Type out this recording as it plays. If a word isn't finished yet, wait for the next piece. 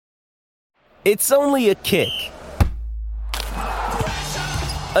It's only a kick,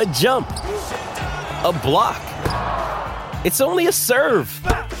 a jump, a block. It's only a serve.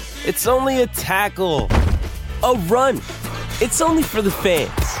 It's only a tackle, a run. It's only for the fans.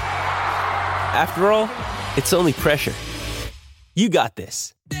 After all, it's only pressure. You got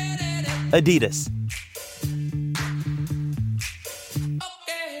this. Adidas.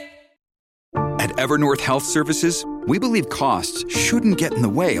 At Evernorth Health Services, we believe costs shouldn't get in the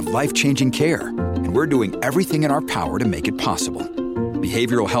way of life-changing care, and we're doing everything in our power to make it possible.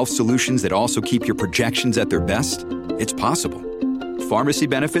 Behavioral health solutions that also keep your projections at their best? It's possible. Pharmacy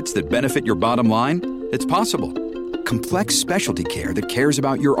benefits that benefit your bottom line? It's possible. Complex specialty care that cares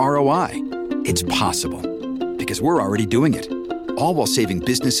about your ROI? It's possible. Because we're already doing it. All while saving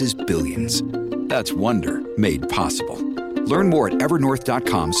businesses billions. That's Wonder made possible. Learn more at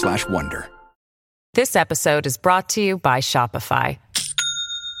evernorth.com/wonder. This episode is brought to you by Shopify.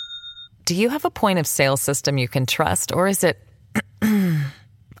 Do you have a point of sale system you can trust, or is it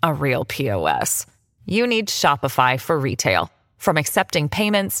a real POS? You need Shopify for retail. From accepting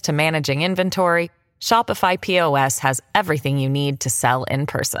payments to managing inventory, Shopify POS has everything you need to sell in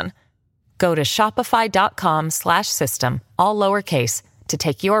person. Go to shopify.com/system, all lowercase, to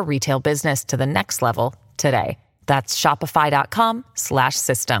take your retail business to the next level today. That's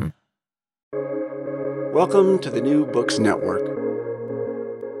shopify.com/system. Welcome to the New Books Network.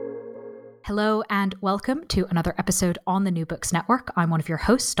 Hello and welcome to another episode on the New Books Network. I'm one of your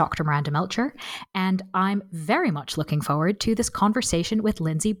hosts, Dr. Miranda Melcher, and I'm very much looking forward to this conversation with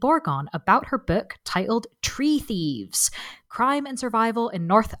Lyndsie Bourgon about her book titled Tree Thieves: Crime and Survival in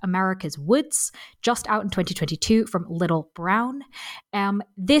North America's Woods, just out in 2022 from Little Brown.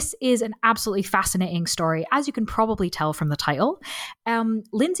 This is an absolutely fascinating story, as you can probably tell from the title.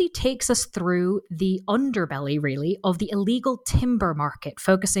 Lyndsie takes us through the underbelly, really, of the illegal timber market,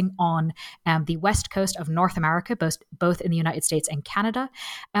 focusing on the west coast of North America, both in the United States and Canada,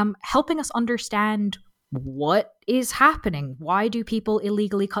 helping us understand what is happening. Why do people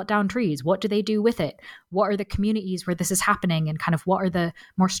illegally cut down trees? What do they do with it? What are the communities where this is happening? And kind of what are the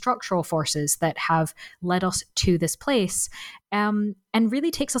more structural forces that have led us to this place? And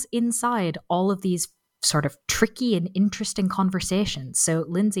really takes us inside all of these sort of tricky and interesting conversations. So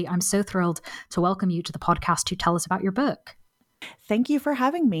Lyndsie, I'm so thrilled to welcome you to the podcast to tell us about your book. Thank you for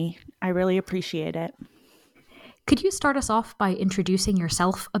having me. I really appreciate it. Could you start us off by introducing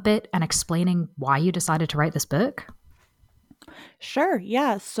yourself a bit and explaining why you decided to write this book? Sure.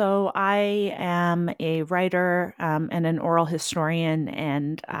 Yeah. So I am a writer and an oral historian.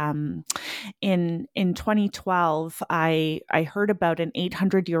 And in 2012, I heard about an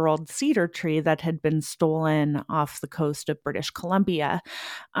 800-year-old cedar tree that had been stolen off the coast of British Columbia.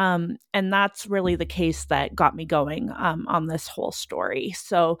 And that's really the case that got me going on this whole story.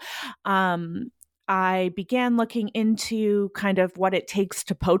 So I began looking into kind of what it takes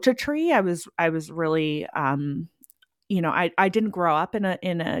to poach a tree. I was really, I didn't grow up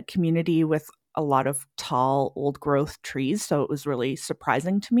in a community with a lot of tall, old growth trees, so it was really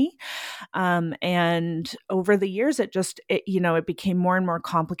surprising to me. And over the years, it became more and more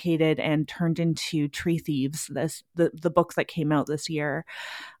complicated and turned into Tree Thieves, the book that came out this year.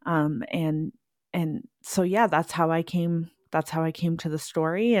 And so yeah, that's how I came to the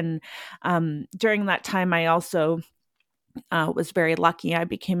story. And during that time, I also was very lucky. I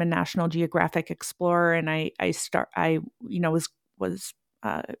became a National Geographic explorer, and I was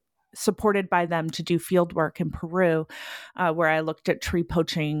supported by them to do field work in Peru, where I looked at tree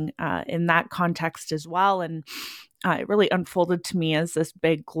poaching in that context as well. And it really unfolded to me as this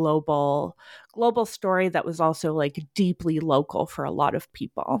big global story that was also like deeply local for a lot of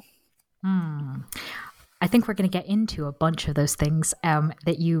people. I think we're going to get into a bunch of those things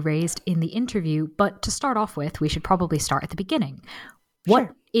that you raised in the interview. But to start off with, we should probably start at the beginning. What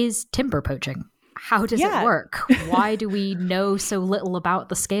is timber poaching? How does it work? Why do we know so little about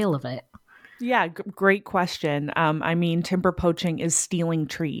the scale of it? Yeah, great question. Timber poaching is stealing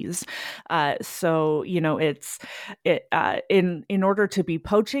trees. So in order to be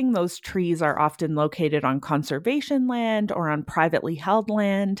poaching, those trees are often located on conservation land or on privately held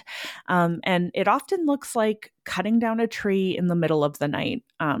land. And it often looks like cutting down a tree in the middle of the night,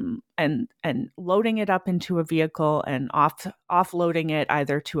 and loading it up into a vehicle and offloading it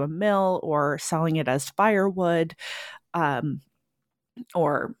either to a mill or selling it as firewood,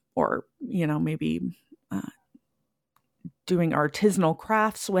 or maybe doing artisanal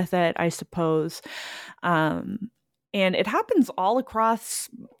crafts with it, I suppose. And it happens all across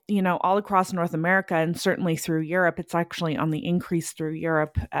North America, and certainly through Europe. It's actually on the increase through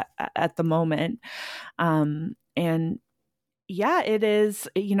Europe at the moment. And yeah, it is.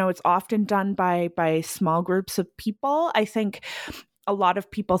 It's often done by small groups of people. I think a lot of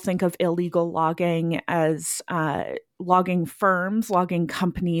people think of illegal logging as logging firms, logging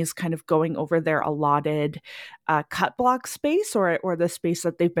companies kind of going over their allotted cut block space or the space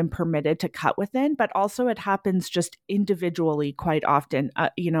that they've been permitted to cut within. But also it happens just individually quite often.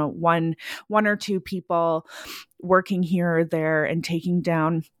 One or two people working here or there and taking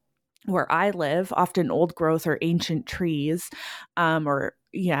down where I live, often old growth or ancient trees,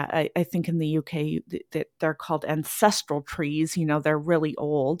 I think in the UK that they're called ancestral trees. They're really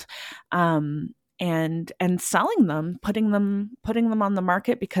old, and selling them, putting them on the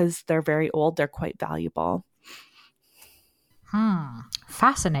market because they're very old. They're quite valuable.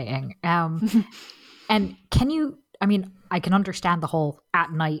 Fascinating. And I can understand the whole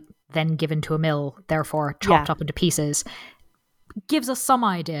at night, then given to a mill, therefore chopped up into pieces. Gives us some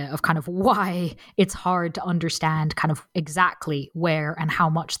idea of kind of why it's hard to understand kind of exactly where and how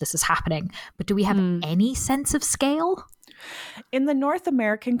much this is happening. But do we have any sense of scale? In the North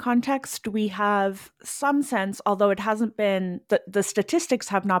American context, we have some sense, although it hasn't been, the statistics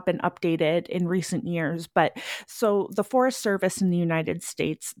have not been updated in recent years. But so the Forest Service in the United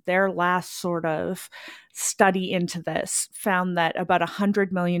States, their last sort of study into this found that about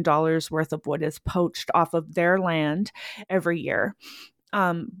 $100 million worth of wood is poached off of their land every year.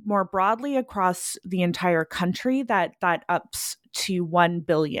 More broadly across the entire country, that ups to 1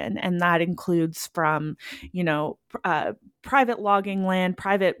 billion. And that includes from, private logging land,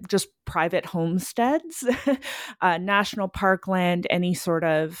 private homesteads, national park land, any sort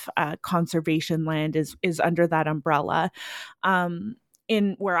of conservation land is under that umbrella.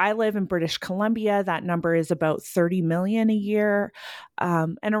 In where I live in British Columbia, that number is about 30 million a year.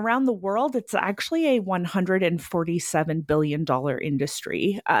 And around the world, it's actually a $147 billion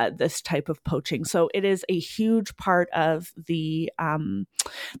industry, this type of poaching. So it is a huge part of the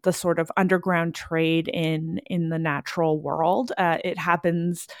sort of underground trade in the natural world. It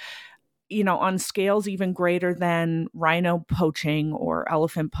happens on scales even greater than rhino poaching or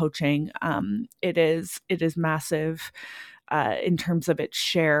elephant poaching. It is massive. In terms of its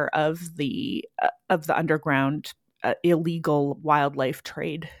share of the underground illegal wildlife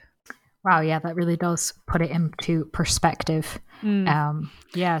trade. Wow, yeah, that really does put it into perspective. So and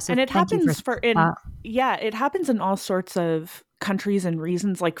it happens it happens in all sorts of countries and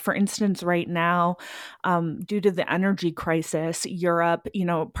reasons. Like, for instance, right now, due to the energy crisis, Europe,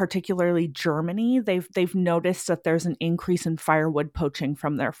 particularly Germany, they've noticed that there's an increase in firewood poaching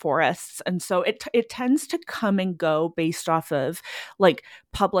from their forests, and so it tends to come and go based off of like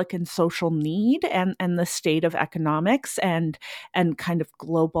public and social need and the state of economics and kind of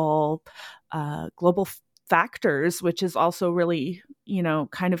global factors, which is also really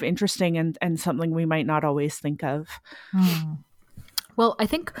kind of interesting and something we might not always think of. Well, I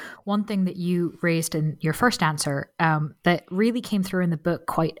think one thing that you raised in your first answer that really came through in the book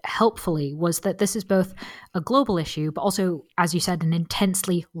quite helpfully was that this is both a global issue, but also, as you said, an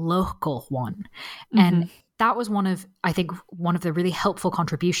intensely local one. Mm-hmm. And that was one of the really helpful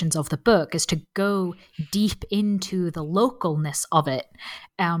contributions of the book, is to go deep into the localness of it.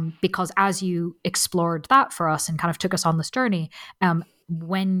 Because as you explored that for us and kind of took us on this journey,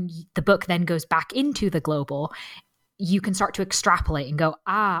 when the book then goes back into the global, you can start to extrapolate and go,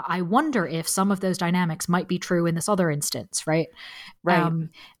 I wonder if some of those dynamics might be true in this other instance, right? Right.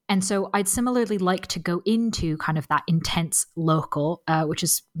 And so I'd similarly like to go into kind of that intense local, which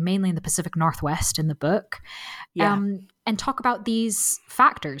is mainly in the Pacific Northwest in the book, and talk about these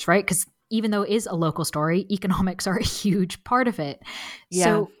factors, right? Because even though it is a local story, economics are a huge part of it. Yeah.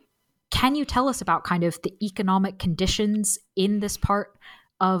 So can you tell us about kind of the economic conditions in this part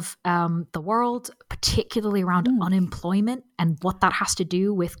of the world, particularly around unemployment and what that has to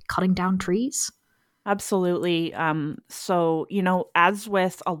do with cutting down trees? Absolutely. So, as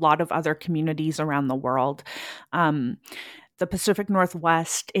with a lot of other communities around the world, the Pacific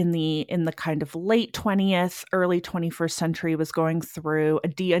Northwest in the kind of late 20th, early 21st century was going through a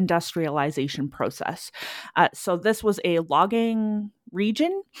deindustrialization process. So this was a logging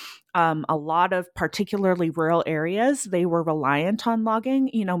region. A lot of particularly rural areas, they were reliant on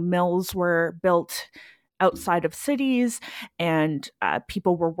logging. Mills were built outside of cities, and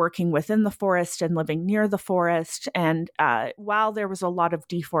people were working within the forest and living near the forest. And while there was a lot of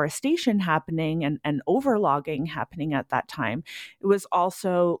deforestation happening and overlogging happening at that time, it was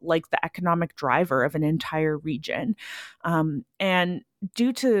also like the economic driver of an entire region. And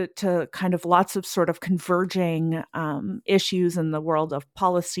due to kind of lots of sort of converging issues in the world of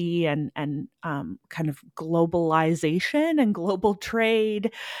policy and kind of globalization and global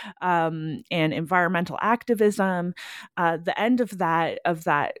trade and environmental activism, the end of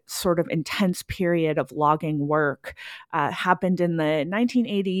that sort of intense period of logging work happened in the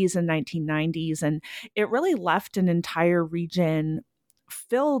 1980s and 1990s, and it really left an entire region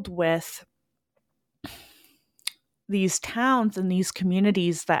filled with these towns and these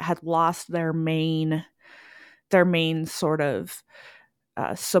communities that had lost their main sort of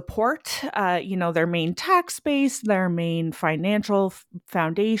support, their main tax base, their main financial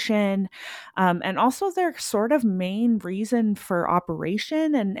foundation, and also their sort of main reason for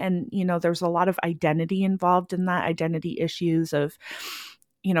operation. And there's a lot of identity involved in that, identity issues of,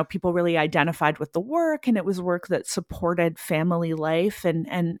 people really identified with the work, and it was work that supported family life.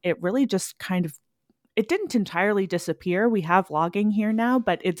 And it really just kind of, it didn't entirely disappear. We have logging here now,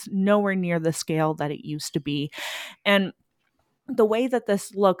 but it's nowhere near the scale that it used to be. And the way that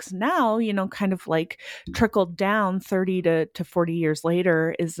this looks now, kind of like trickled down 30 to 40 years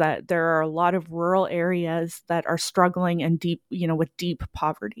later, is that there are a lot of rural areas that are struggling and with deep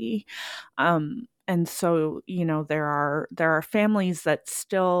poverty. And so, there are families that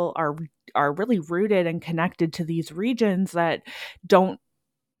still are really rooted and connected to these regions that don't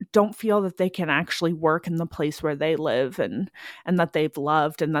feel that they can actually work in the place where they live and that they've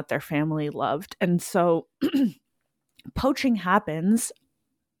loved and that their family loved. And so poaching happens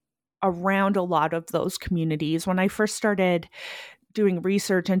around a lot of those communities. When I first started doing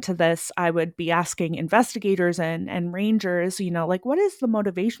research into this, I would be asking investigators and rangers, what is the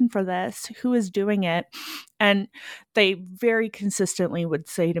motivation for this? Who is doing it? And they very consistently would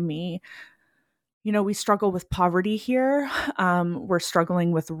say to me, we struggle with poverty here. We're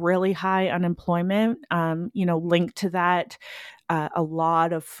struggling with really high unemployment. Linked to that, a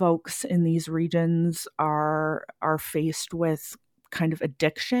lot of folks in these regions are faced with kind of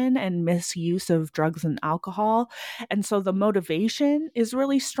addiction and misuse of drugs and alcohol. And so the motivation is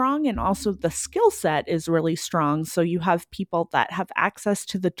really strong, and also the skill set is really strong. So you have people that have access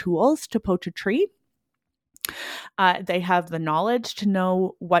to the tools to poach a tree. They have the knowledge to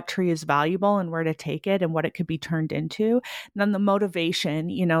know what tree is valuable and where to take it and what it could be turned into. And then the motivation,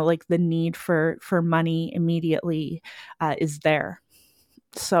 like the need for money immediately is there.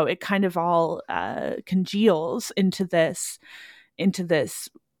 So it kind of all congeals into this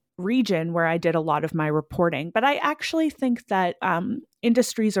region where I did a lot of my reporting. But I actually think that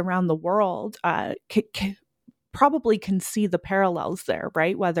industries around the world probably can see the parallels there,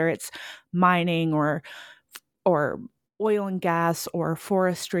 right? Whether it's mining or oil and gas or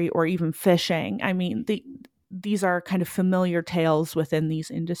forestry or even fishing. I mean, these are kind of familiar tales within these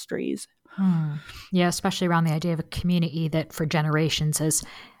industries. Yeah, especially around the idea of a community that for generations has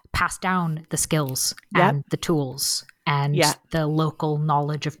passed down the skills and the tools and the local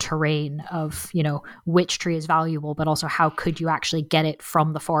knowledge of terrain of, which tree is valuable, but also how could you actually get it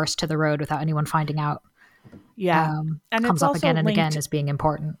from the forest to the road without anyone finding out. And comes up again and again as being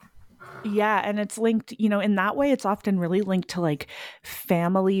important. Yeah. And it's linked, in that way, it's often really linked to like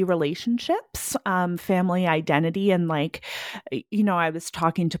family relationships, family identity. And like, I was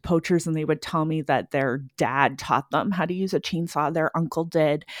talking to poachers and they would tell me that their dad taught them how to use a chainsaw. Their uncle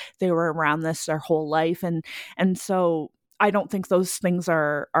did. They were around this their whole life. And so I don't think those things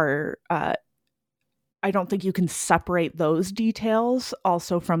are I don't think you can separate those details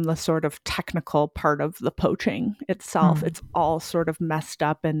also from the sort of technical part of the poaching itself. It's all sort of messed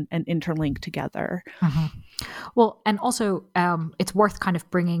up and interlinked together. Well, and also it's worth kind of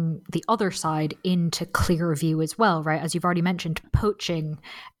bringing the other side into clearer view as well, right? As you've already mentioned, poaching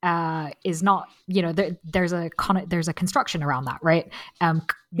is not, there's a construction around that, right?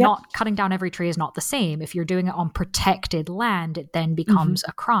 Not cutting down every tree is not the same. If you're doing it on protected land, it then becomes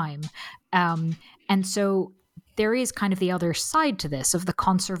a crime. And so there is kind of the other side to this of the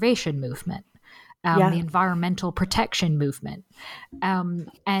conservation movement, the environmental protection movement.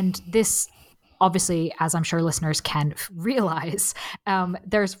 And this, obviously, as I'm sure listeners can realize,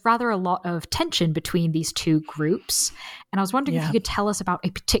 there's rather a lot of tension between these two groups. And I was wondering if you could tell us about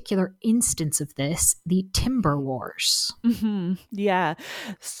a particular instance of this, the Timber Wars. Yeah.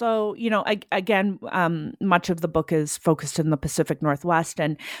 So, again, much of the book is focused in the Pacific Northwest.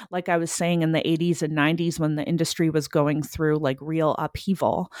 And like I was saying, in the 80s and 90s, when the industry was going through like real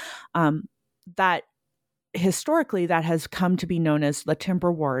upheaval, that historically, that has come to be known as the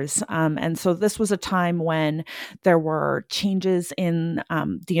Timber Wars. And so this was a time when there were changes in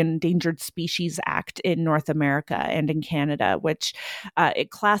the Endangered Species Act in North America and in Canada, which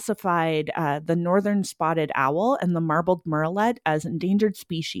it classified the northern spotted owl and the marbled murrelet as endangered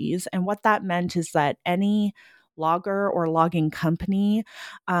species. And what that meant is that any logger or logging company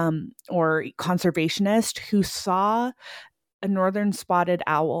or conservationist who saw a northern spotted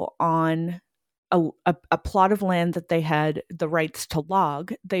owl on a plot of land that they had the rights to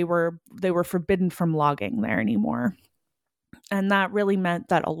log, they were forbidden from logging there anymore. And that really meant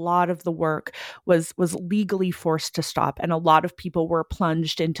that a lot of the work was legally forced to stop, and a lot of people were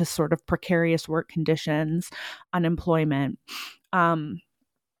plunged into sort of precarious work conditions, unemployment. And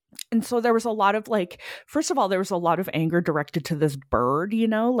so there was a lot of first of all, there was a lot of anger directed to this bird, you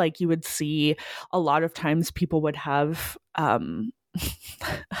would see a lot of times people would have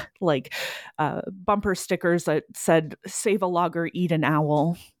bumper stickers that said "Save a logger, eat an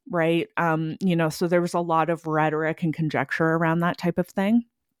owl," right? So there was a lot of rhetoric and conjecture around that type of thing.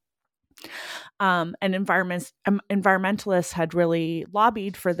 And environmentalists had really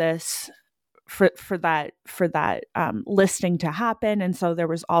lobbied for this, for that listing to happen, and so there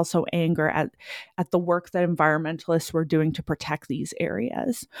was also anger at the work that environmentalists were doing to protect these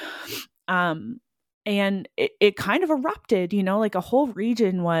areas. And it kind of erupted, a whole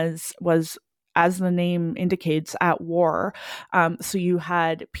region was, as the name indicates, at war. So you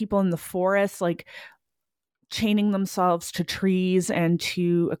had people in the forest, chaining themselves to trees and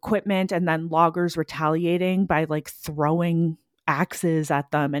to equipment, and then loggers retaliating by throwing axes at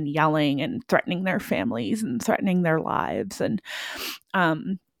them and yelling and threatening their families and threatening their lives. And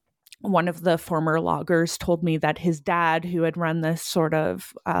one of the former loggers told me that his dad, who had run this sort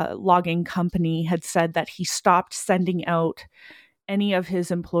of logging company, had said that he stopped sending out any of his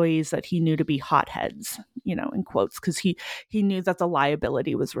employees that he knew to be hotheads, in quotes, because he knew that the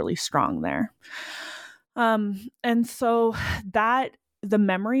liability was really strong there. And so the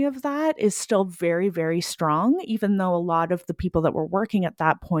memory of that is still very, very strong, even though a lot of the people that were working at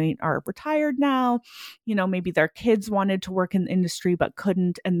that point are retired now. Maybe their kids wanted to work in the industry but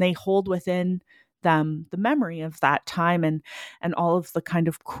couldn't, and they hold within them the memory of that time and all of the kind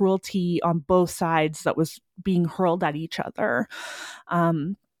of cruelty on both sides that was being hurled at each other.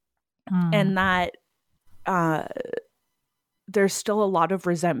 And that there's still a lot of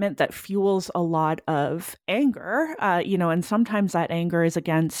resentment that fuels a lot of anger, and sometimes that anger is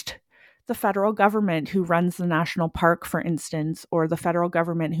against the federal government who runs the national park, for instance, or the federal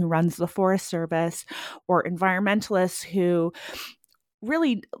government who runs the Forest Service, or environmentalists who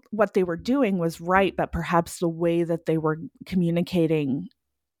really what they were doing was right, but perhaps the way that they were communicating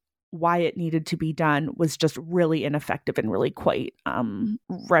why it needed to be done was just really ineffective and really quite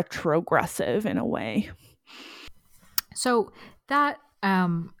retrogressive in a way. So that,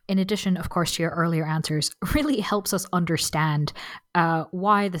 in addition, of course, to your earlier answers, really helps us understand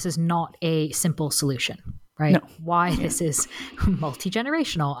why this is not a simple solution, right? No. Why this is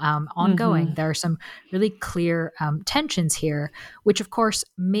multi-generational, ongoing. Mm-hmm. There are some really clear tensions here, which, of course,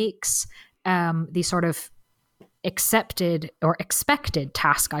 makes the sort of accepted or expected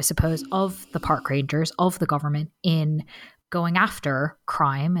task, I suppose, of the park rangers, of the government in going after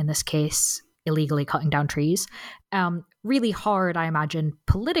crime, in this case, illegally cutting down trees, really hard, I imagine,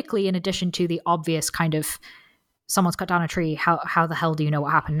 politically, in addition to the obvious kind of, someone's cut down a tree, how the hell do you know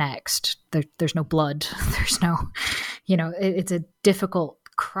what happened next? There's no blood. There's no, it's a difficult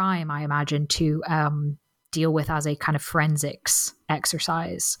crime, I imagine, to deal with as a kind of forensics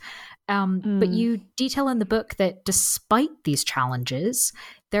exercise. But you detail in the book that despite these challenges,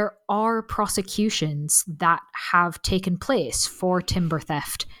 there are prosecutions that have taken place for timber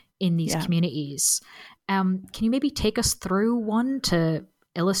theft in these communities. Can you maybe take us through one to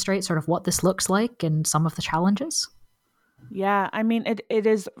illustrate sort of what this looks like and some of the challenges? Yeah, I mean, it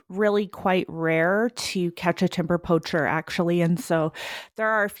is really quite rare to catch a timber poacher, actually. And so there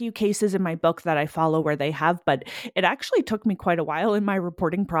are a few cases in my book that I follow where they have, but it actually took me quite a while in my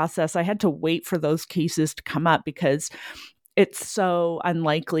reporting process. I had to wait for those cases to come up because it's so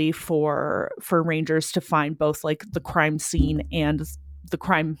unlikely for rangers to find both the crime scene and the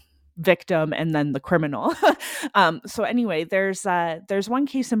crime victim and then the criminal. So anyway, there's one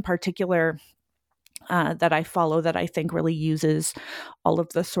case in particular that I follow that I think really uses all of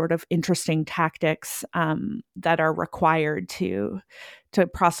the sort of interesting tactics that are required to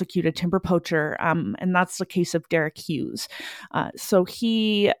prosecute a timber poacher, and that's the case of Derek Hughes. So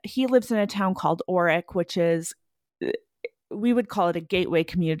he lives in a town called Orick, which is, we would call it a gateway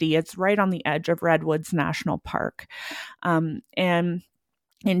community. It's right on the edge of Redwoods National Park, and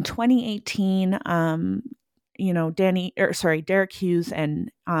in 2018, Derek Hughes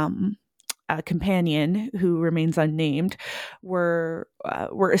and a companion who remains unnamed were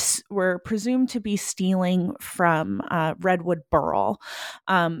presumed to be stealing from redwood burl,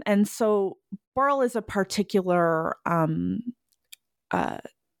 and so burl is a particular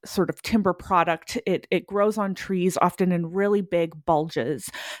sort of timber product. It grows on trees, often in really big bulges,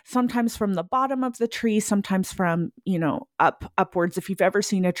 sometimes from the bottom of the tree, sometimes from, upwards. If you've ever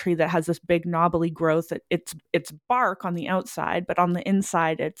seen a tree that has this big knobbly growth, it's bark on the outside, but on the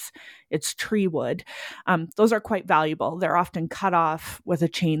inside, it's tree wood. Those are quite valuable. They're often cut off with a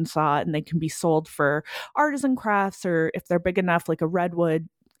chainsaw, and they can be sold for artisan crafts, or if they're big enough, like a redwood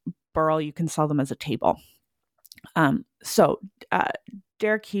burl, you can sell them as a table.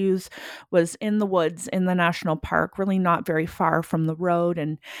 Derek Hughes was in the woods in the national park, really not very far from the road.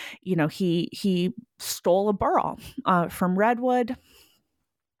 And, he stole a burl from redwood.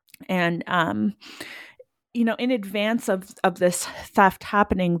 And, in advance of this theft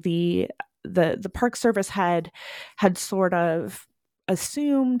happening, the Park Service had sort of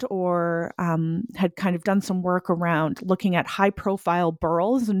assumed or had kind of done some work around looking at high profile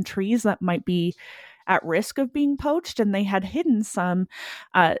burls and trees that might be at risk of being poached, and they had hidden some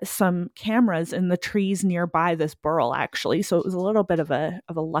cameras in the trees nearby this burl, actually. So it was a little bit of a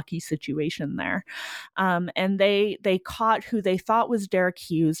lucky situation there. And they caught who they thought was Derek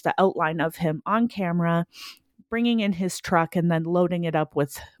Hughes, the outline of him on camera, bringing in his truck and then loading it up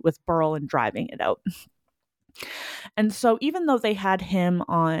with burl and driving it out. And so even though they had him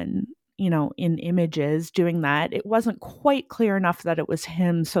on, in images doing that, it wasn't quite clear enough that it was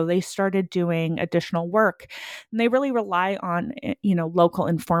him. So they started doing additional work, and they really rely on, local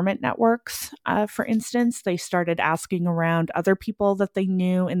informant networks. For instance, they started asking around other people that they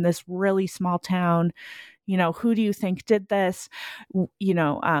knew in this really small town, who do you think did this?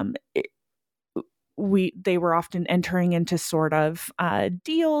 They were often entering into sort of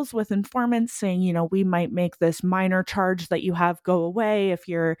deals with informants saying, we might make this minor charge that you have go away if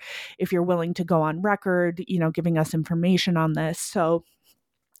you're willing to go on record, giving us information on this. So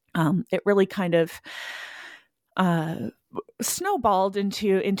it really kind of snowballed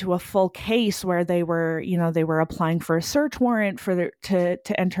into a full case where they were applying for a search warrant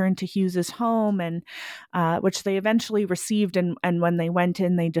to enter into Hughes's home, and which they eventually received. And when they went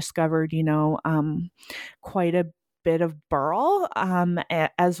in, they discovered, quite a bit of burl,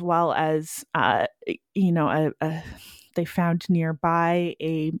 as well as, they found nearby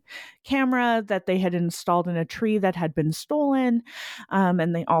a camera that they had installed in a tree that had been stolen.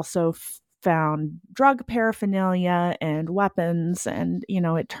 And they also found drug paraphernalia and weapons, and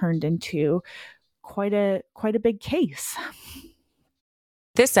it turned into quite a big case.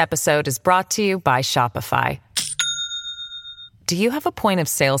 This episode is brought to you by Shopify. Do you have a point of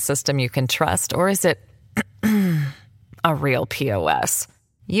sale system you can trust, or is it a real POS?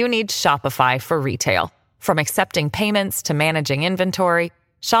 You need Shopify for retail. From accepting payments to managing inventory,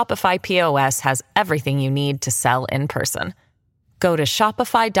 Shopify POS has everything you need to sell in person. Go to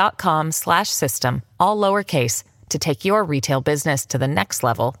shopify.com/system, all lowercase, to take your retail business to the next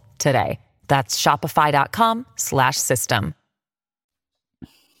level today. That's shopify.com/system.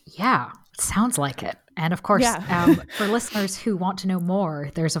 Yeah, sounds like it. And of course, for listeners who want to know more,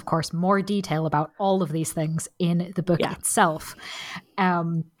 there's of course more detail about all of these things in the book itself.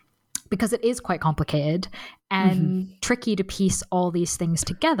 Because it is quite complicated and tricky to piece all these things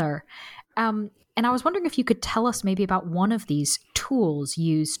together. And I was wondering if you could tell us maybe about one of these tools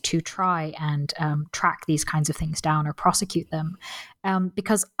used to try and track these kinds of things down or prosecute them.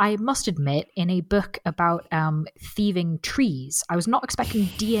 Because I must admit, in a book about thieving trees, I was not expecting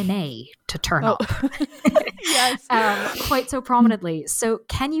DNA to turn up Yes. quite so prominently. So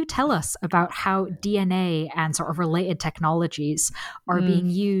can you tell us about how DNA and sort of related technologies are being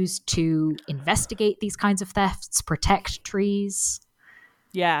used to investigate these kinds of thefts, protect trees?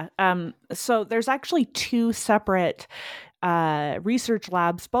 Yeah. So there's actually two separate research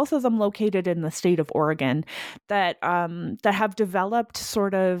labs, both of them located in the state of Oregon, that have developed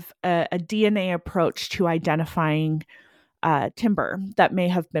sort of a DNA approach to identifying timber that may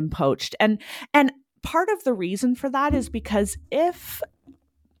have been poached. And part of the reason for that is because if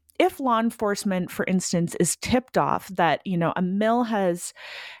law enforcement, for instance, is tipped off that, a mill has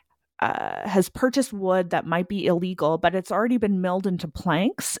purchased wood that might be illegal, but it's already been milled into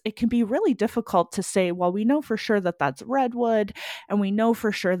planks, it can be really difficult to say, well, we know for sure that that's redwood, and we know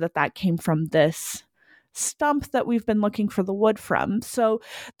for sure that that came from this stump that we've been looking for the wood from. So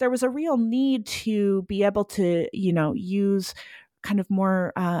there was a real need to be able to, use kind of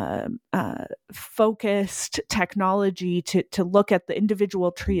more focused technology to look at the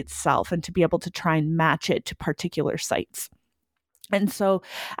individual tree itself and to be able to try and match it to particular sites. And so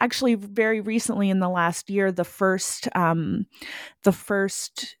actually very recently in the last year, the first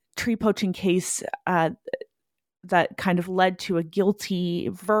tree poaching case that kind of led to a guilty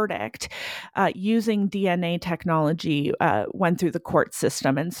verdict using DNA technology went through the court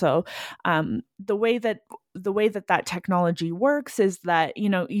system. And so the way that technology works is that,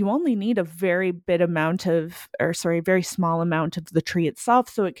 you only need a very small amount of the tree itself.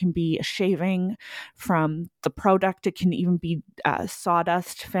 So it can be a shaving from the product. It can even be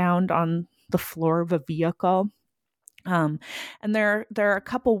sawdust found on the floor of a vehicle. And there are a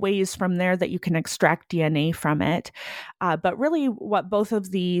couple ways from there that you can extract DNA from it. But really what both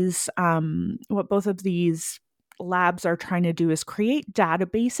of these labs are trying to do is create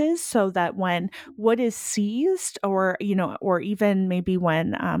databases so that when wood is seized or even maybe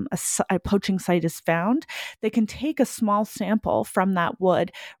when a poaching site is found, they can take a small sample from that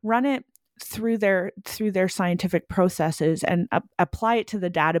wood, run it through their scientific processes and apply it to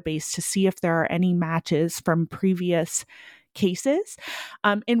the database to see if there are any matches from previous cases.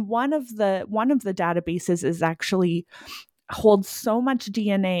 And one of the databases is actually holds so much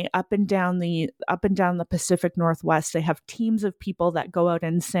DNA up and down the Pacific Northwest. They have teams of people that go out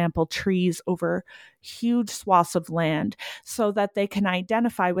and sample trees over huge swaths of land so that they can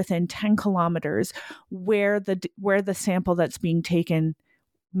identify within 10 kilometers where the sample that's being taken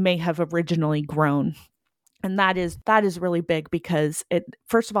may have originally grown. And that is really big because it,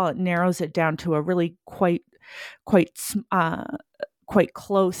 first of all, it narrows it down to a really quite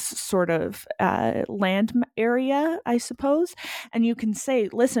close sort of land area, I suppose. And you can say,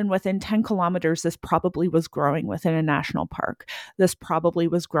 listen, within 10 kilometers, this probably was growing within a national park. This probably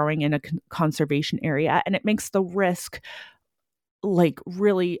was growing in a conservation area. And it makes the risk like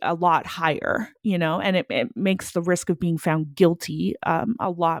really a lot higher, and it makes the risk of being found guilty a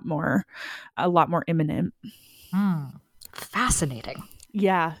lot more imminent. Fascinating.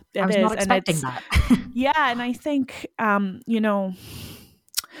 Yeah, I was not expecting that. Yeah, and I think I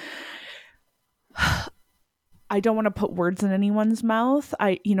don't want to put words in anyone's mouth.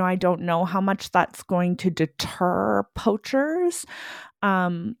 I don't know how much that's going to deter poachers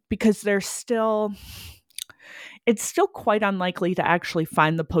because it's still quite unlikely to actually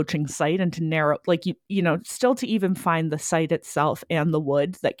find the poaching site and to narrow, still to even find the site itself and the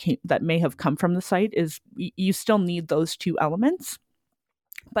wood that may have come from the site is, you still need those two elements.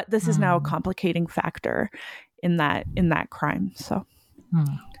 But this is now a complicating factor in that crime. So,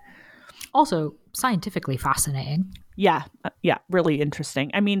 also scientifically fascinating. Yeah, really interesting.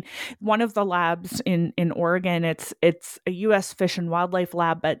 I mean, one of the labs in Oregon, it's a U.S. Fish and Wildlife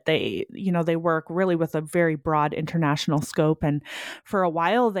lab, but they work really with a very broad international scope. And for a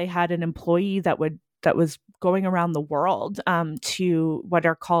while, they had an employee that was going around the world to what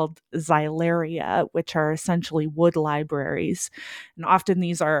are called xylaria, which are essentially wood libraries. And often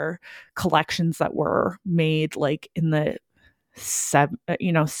these are collections that were made like in the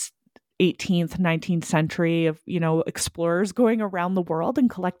 18th, 19th century of, explorers going around the world and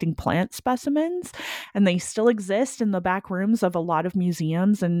collecting plant specimens. And they still exist in the back rooms of a lot of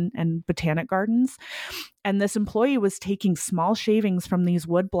museums and botanic gardens. And this employee was taking small shavings from these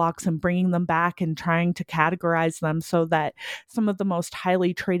wood blocks and bringing them back and trying to categorize them so that some of the most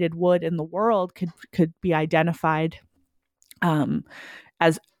highly traded wood in the world could be identified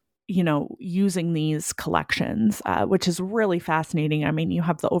as using these collections, which is really fascinating. I mean, you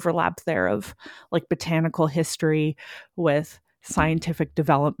have the overlap there of like botanical history with scientific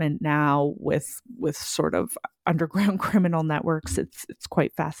development now with sort of underground criminal networks. It's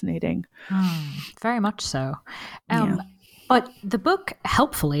quite fascinating. Very much so. But the book,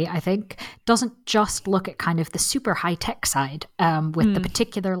 helpfully, I think, doesn't just look at kind of the super high-tech side with the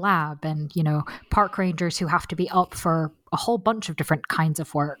particular lab and, park rangers who have to be up for a whole bunch of different kinds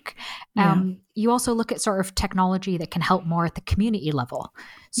of work. You also look at sort of technology that can help more at the community level.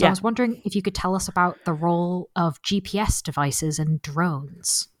 So I was wondering if you could tell us about the role of GPS devices and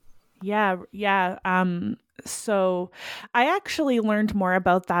drones. Yeah. So I actually learned more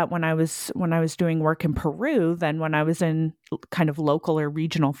about that when I was doing work in Peru than when I was in kind of local or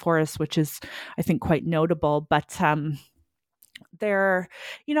regional forests, which is, I think, quite notable. But there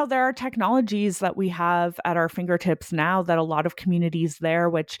are technologies that we have at our fingertips now that a lot of communities there,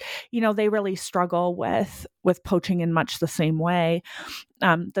 which, they really struggle with poaching in much the same way,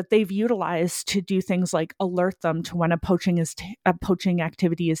 that they've utilized to do things like alert them to when a poaching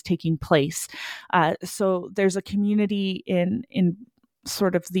activity is taking place. So there's a community in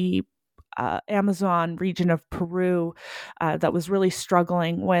sort of the Amazon region of Peru that was really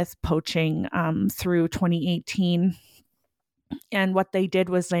struggling with poaching through 2018. And what they did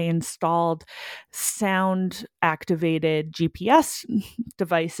was they installed sound activated GPS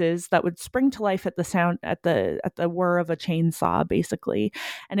devices that would spring to life at the sound at the whir of a chainsaw, basically.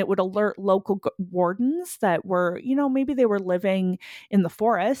 And it would alert local wardens that were, maybe they were living in the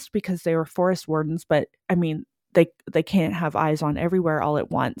forest because they were forest wardens, but I mean, they can't have eyes on everywhere all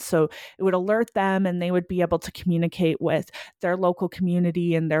at once. So it would alert them, and they would be able to communicate with their local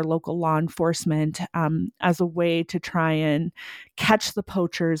community and their local law enforcement as a way to try and catch the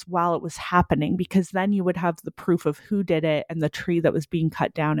poachers while it was happening, because then you would have the proof of who did it and the tree that was being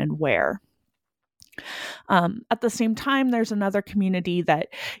cut down and where. At the same time, there's another community that,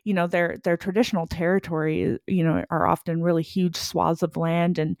 their traditional territory, are often really huge swaths of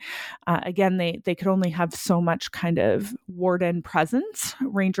land. And again, they could only have so much kind of warden presence,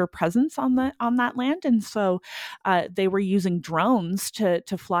 ranger presence on that land. And so they were using drones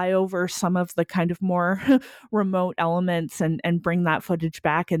to fly over some of the kind of more remote elements and bring that footage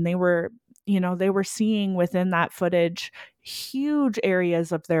back. And they were seeing within that footage huge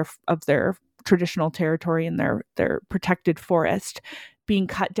areas of their traditional territory and their protected forest being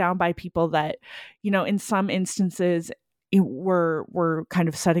cut down by people that, in some instances were kind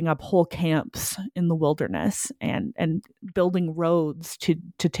of setting up whole camps in the wilderness and building roads to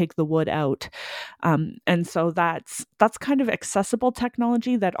take the wood out. And so that's kind of accessible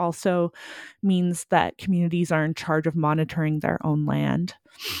technology that also means that communities are in charge of monitoring their own land.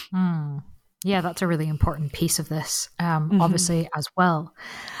 Yeah, that's a really important piece of this, obviously, as well.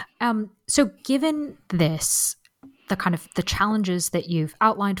 So given this, the challenges that you've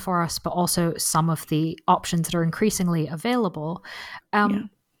outlined for us, but also some of the options that are increasingly available,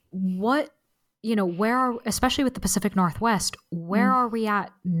 what, where especially with the Pacific Northwest, where are we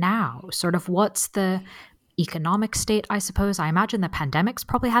at now? Sort of what's the economic state, I suppose? I imagine the pandemic's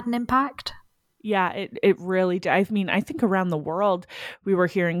probably had an impact. Yeah, it really did. I mean, I think around the world, we were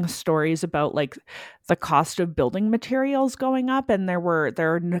hearing stories about like the cost of building materials going up. And there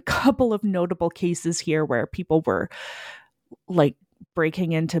are a couple of notable cases here where people were like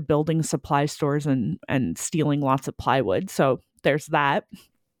breaking into building supply stores and stealing lots of plywood. So there's that.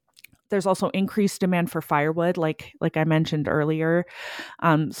 There's also increased demand for firewood, like I mentioned earlier.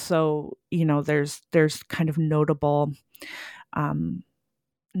 So, there's kind of notable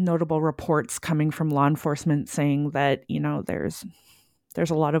reports coming from law enforcement saying that, there's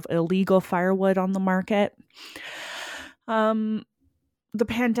a lot of illegal firewood on the market. The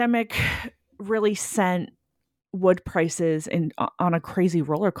pandemic really sent wood prices on a crazy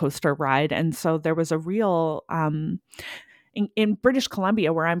roller coaster ride. And so there was a real, in British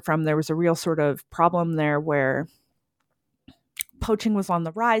Columbia, where I'm from, there was a real sort of problem there where poaching was on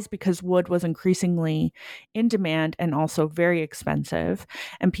the rise because wood was increasingly in demand and also very expensive.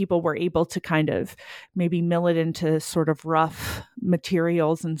 And people were able to kind of maybe mill it into sort of rough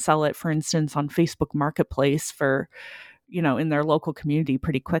materials and sell it, for instance, on Facebook Marketplace for, in their local community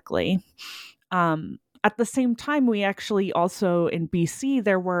pretty quickly. At the same time, we actually also in BC,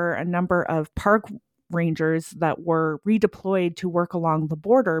 there were a number of park rangers that were redeployed to work along the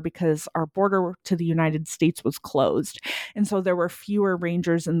border because our border to the United States was closed. And so there were fewer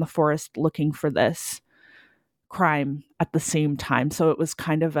rangers in the forest looking for this crime at the same time. So it was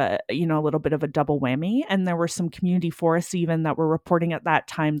kind of a little bit of a double whammy. And there were some community forests even that were reporting at that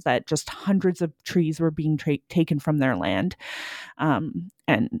time that just hundreds of trees were being taken from their land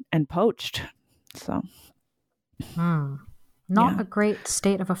and poached. So. Not a great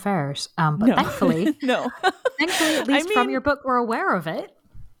state of affairs, but no. Thankfully, at least from your book, we're aware of it.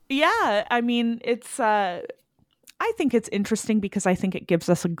 Yeah, I mean, I think it's interesting because I think it gives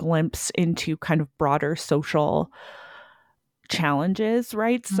us a glimpse into kind of broader social challenges,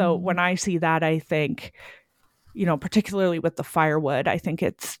 right? So when I see that, I think, particularly with the firewood, I think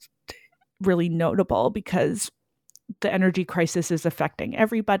it's really notable because the energy crisis is affecting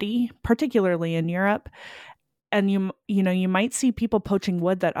everybody, particularly in Europe. And you might see people poaching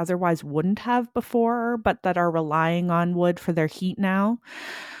wood that otherwise wouldn't have before, but that are relying on wood for their heat now.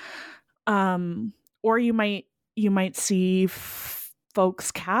 Or you might see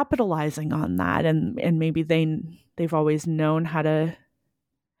folks capitalizing on that, and maybe they've always known how to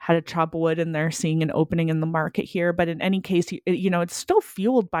chop wood, and they're seeing an opening in the market here. But in any case, it's still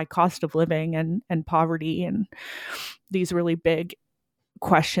fueled by cost of living and poverty and these really big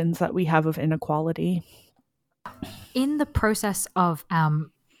questions that we have of inequality. In the process of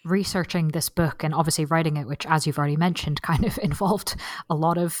researching this book and obviously writing it, which, as you've already mentioned, kind of involved a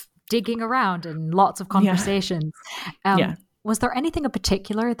lot of digging around and lots of conversations, was there anything in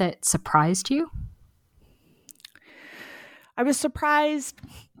particular that surprised you? I was surprised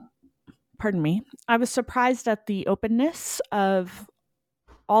at the openness of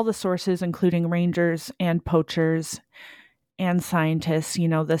all the sources, including rangers and poachers and scientists.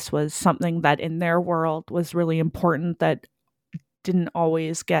 This was something that in their world was really important that didn't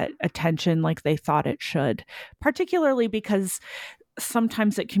always get attention like they thought it should, particularly because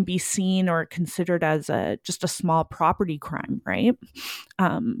sometimes it can be seen or considered as just a small property crime, right?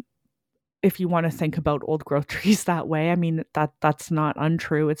 If you want to think about old growth trees that way, I mean, that's not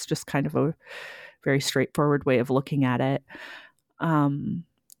untrue. It's just kind of a very straightforward way of looking at it.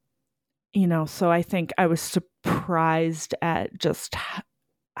 So I think I was surprised at just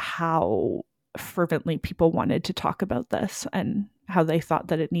how fervently people wanted to talk about this and how they thought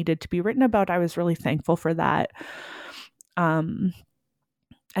that it needed to be written about. I was really thankful for that. And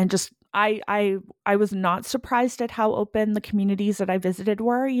just I was not surprised at how open the communities that I visited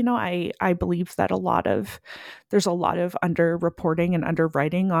were. I believe that there's a lot of underreporting and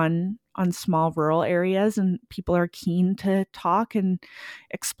underwriting on small rural areas, and people are keen to talk and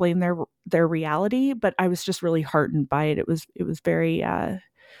explain their reality. But I was just really heartened by it. It was very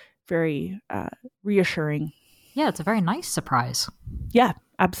very reassuring. Yeah, it's a very nice surprise. Yeah,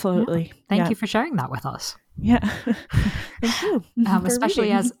 absolutely. Yeah. Thank you for sharing that with us. Yeah. Thank you.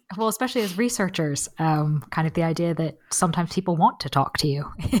 Especially as researchers, kind of the idea that sometimes people want to talk to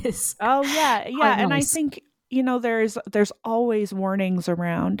you is yeah. And nice. I think, there's always warnings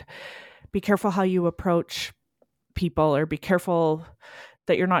around, be careful how you approach people, or be careful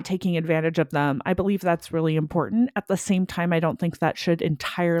that you're not taking advantage of them. I believe that's really important. At the same time, I don't think that should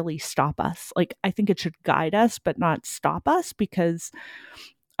entirely stop us. Like, I think it should guide us, but not stop us, because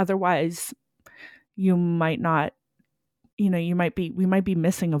otherwise you might not, we might be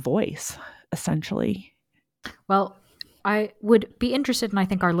missing a voice, essentially. Well, I would be interested, and I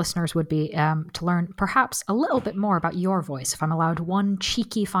think our listeners would be, to learn perhaps a little bit more about your voice, if I'm allowed one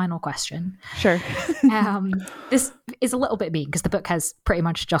cheeky final question. Sure. This is a little bit mean because the book has pretty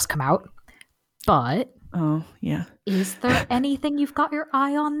much just come out, but oh, yeah. Is there anything you've got your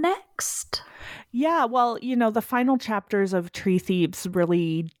eye on next? Yeah, well, the final chapters of Tree Thieves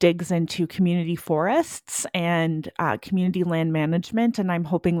really digs into community forests and community land management. And I'm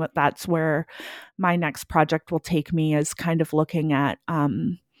hoping that that's where my next project will take me, is kind of looking at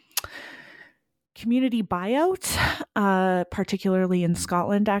community buyout, particularly in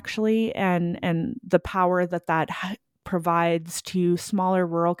Scotland, actually, and the power that provides to smaller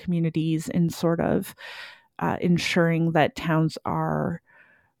rural communities in sort of ensuring that towns are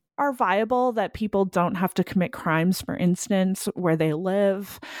viable, that people don't have to commit crimes, for instance, where they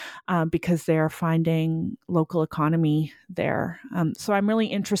live, because they are finding local economy there. So I'm really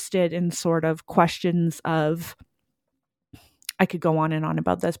interested in sort of questions of, I could go on and on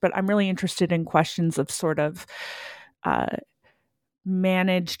about this, but I'm really interested in questions of sort of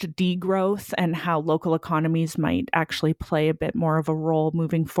managed degrowth and how local economies might actually play a bit more of a role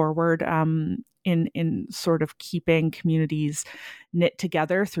moving forward, in sort of keeping communities knit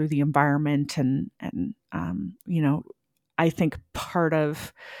together through the environment. And I think part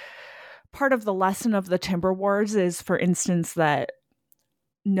of the lesson of the timber wars is, for instance, that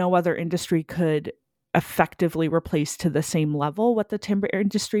no other industry could effectively replace to the same level what the timber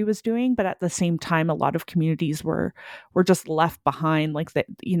industry was doing, but at the same time, a lot of communities were just left behind. Like that,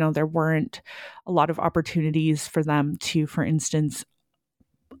 there weren't a lot of opportunities for them to, for instance,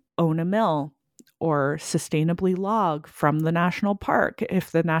 own a mill or sustainably log from the national park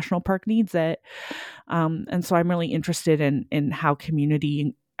if the national park needs it. And so I'm really interested in how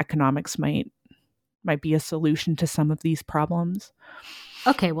community economics might be a solution to some of these problems.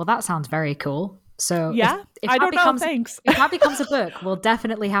 Okay, well, that sounds very cool. So yeah, if I don't know. Thanks. If that becomes a book, we'll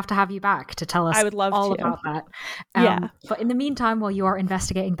definitely have to have you back to tell us I would love all to. about that. Yeah. But in the meantime, while you are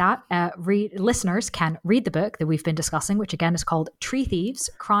investigating that, listeners can read the book that we've been discussing, which again is called Tree Thieves,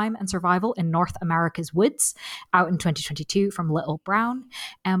 Crime and Survival in North America's Woods, out in 2022 from Little Brown.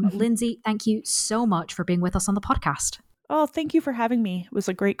 Lyndsie, thank you so much for being with us on the podcast. Oh, thank you for having me. It was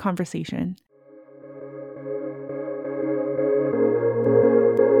a great conversation.